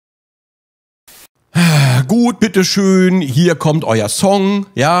gut, bitteschön, hier kommt euer Song,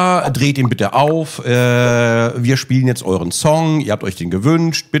 ja, dreht ihn bitte auf, wir spielen jetzt euren Song, ihr habt euch den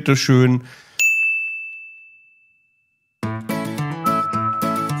gewünscht, bitteschön.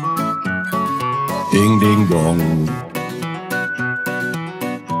 Ding, ding, dong.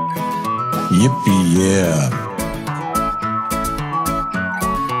 Yippie, yeah.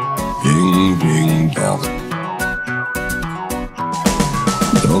 Ding, ding, dong.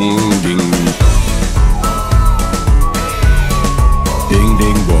 Dong, ding. Ding,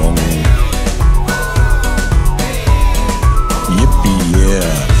 ding, dong. Yippie,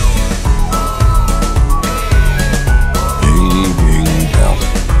 yeah. Ding, ding, dong.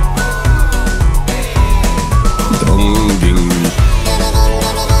 Dong, ding.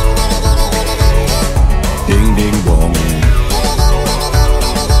 Ding, ding, dong.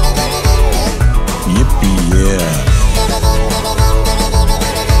 Yippie, yeah.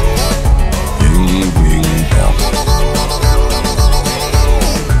 Ding, ding, dong.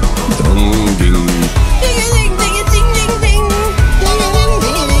 Dong, ding.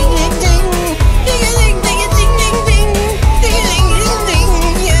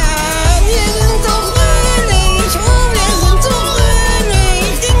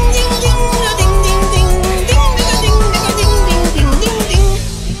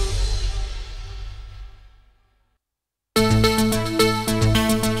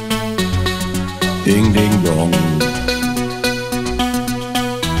 Ding, ding, dong.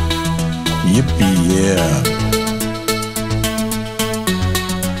 Yippie, yeah.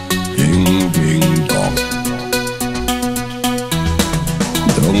 Ding, ding, dong.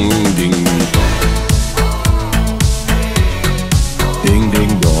 Dong, ding. Ding,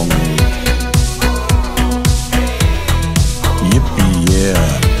 ding, dong. Yippie, yeah.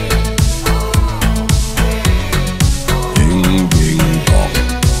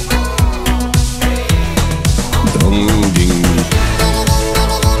 Ding, ding, dong. Dong, ding.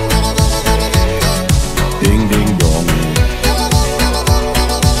 Ding, ding, dong.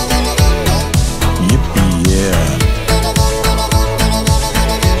 Yippie, yeah.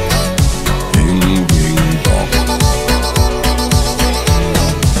 Ding, ding, dong.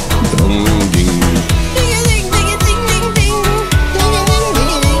 Dong, ding.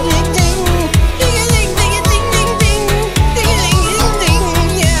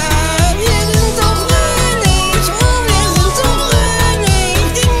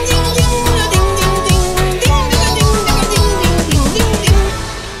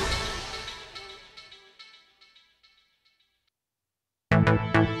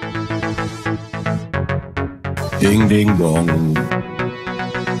 Ding, ding, dong.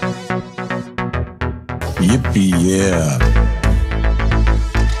 Yippie, yeah.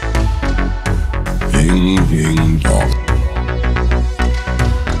 Ding, ding, dong.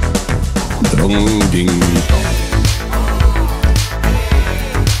 Dong, ding.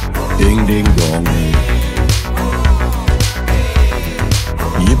 Ding, ding, dong.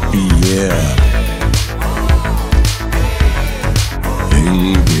 Yippie, yeah.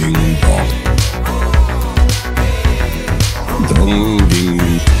 Ding, ding, dong. Dong, ding.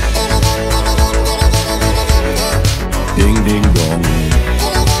 Ding, ding, dong.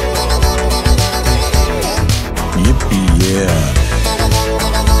 Yippie, yeah.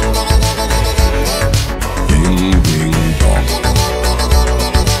 Ding, ding, dong.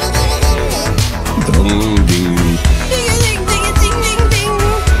 Dong, ding.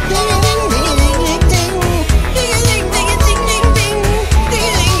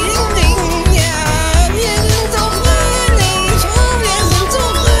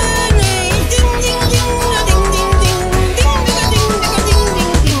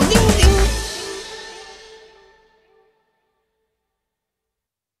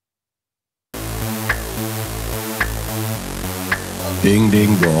 Ding,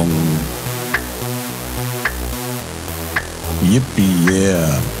 ding, dong. Yippie,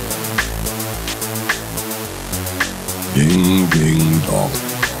 yeah. Ding, ding, dong.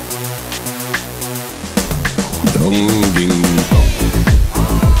 Dong, ding.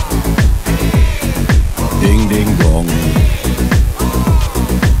 Ding, ding, dong.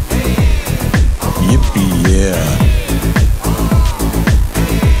 Yippie, yeah.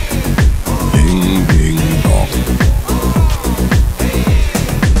 Ding, ding, dong.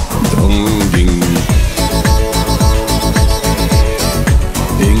 Dong, ding.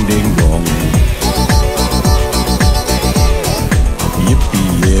 Ding, ding, dong. Yippie,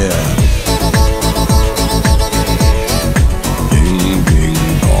 yeah.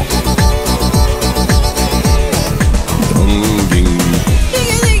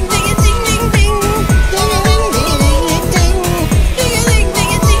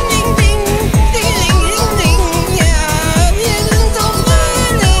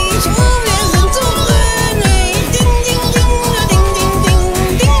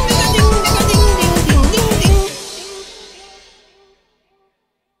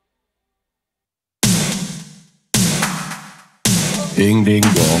 Ding, ding,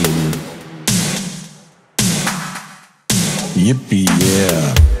 dong. Yippie,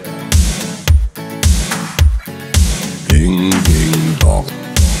 yeah. Ding, ding, dong.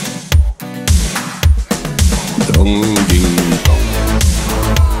 Dong, ding, dong.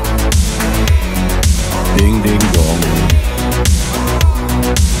 Ding, ding, dong.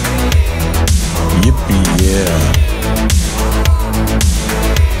 Yippie, yeah.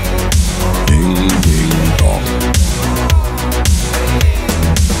 Ding, ding, dong.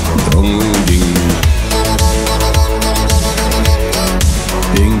 Dong, ding.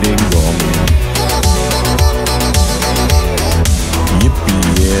 Ding, ding, dong. Yippie,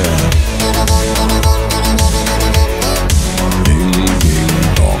 yeah. Ding, ding,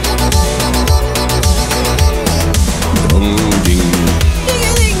 dong. Dong, ding.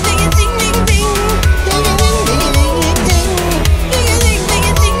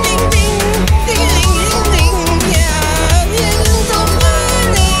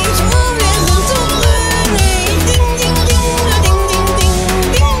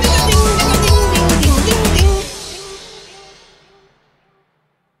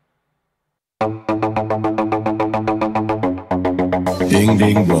 Ding,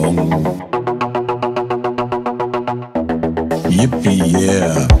 ding, dong. Yippie,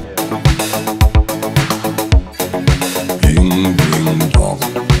 yeah. Ding, ding, dong.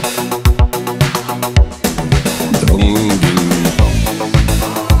 Dong, ding, dong.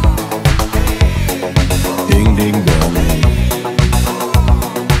 Ding, ding, dong.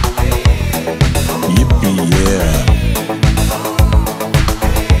 Yippie, yeah.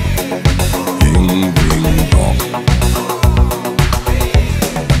 Ding, ding, dong.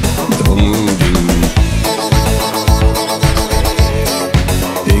 Dong, ding.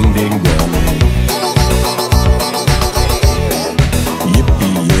 Ding, ding, dong. Yippie,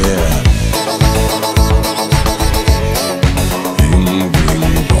 yeah. Ding,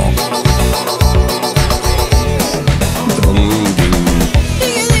 ding, dong. Dong,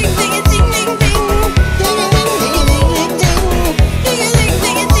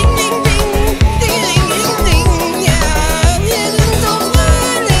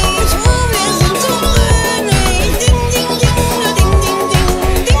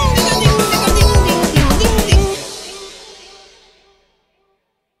 ding.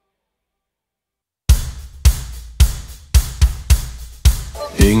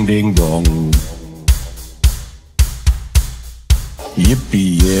 Ding, ding, dong.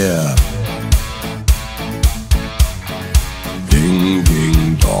 Yippie, yeah. Ding,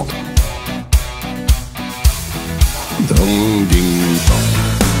 ding, dong. Dong, ding, dong.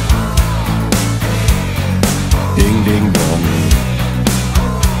 Ding, ding, dong.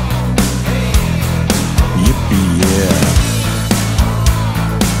 Yippie, yeah.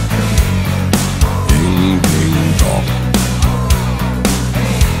 Ding, ding, dong.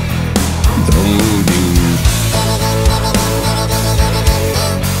 Dong, ding.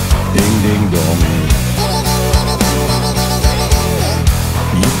 Ding, ding, dong.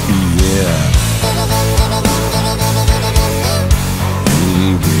 Yippie, yeah.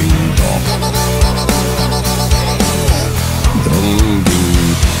 Ding, ding, dong. Dong, ding.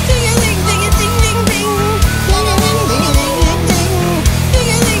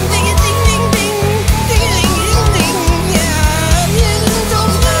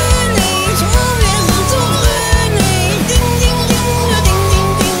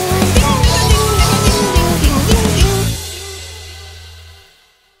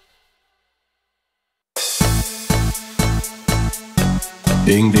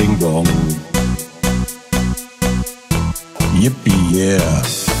 Ding, ding, dong. Yippie, yeah.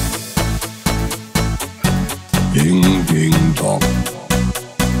 Ding, ding, dong.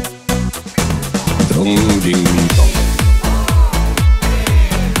 Dong, ding, dong.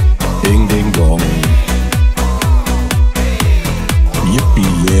 Ding, ding, dong.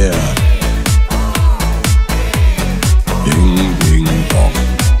 Yippie, yeah. Ding, ding, dong.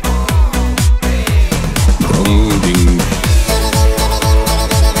 Dong, ding.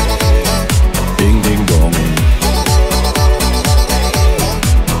 Ding, ding, dong.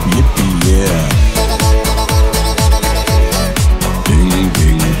 Yippie, yeah. Ding,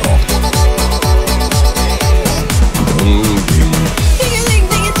 ding, dong. Dong, ding.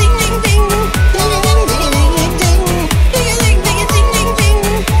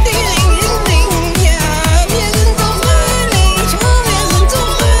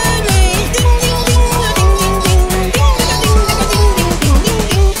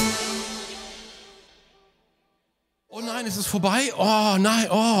 Oh nein, es ist vorbei. Oh nein,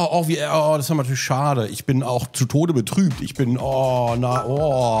 das ist natürlich schade. Ich bin auch zu Tode betrübt. Ich bin,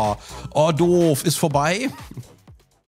 doof. Ist vorbei.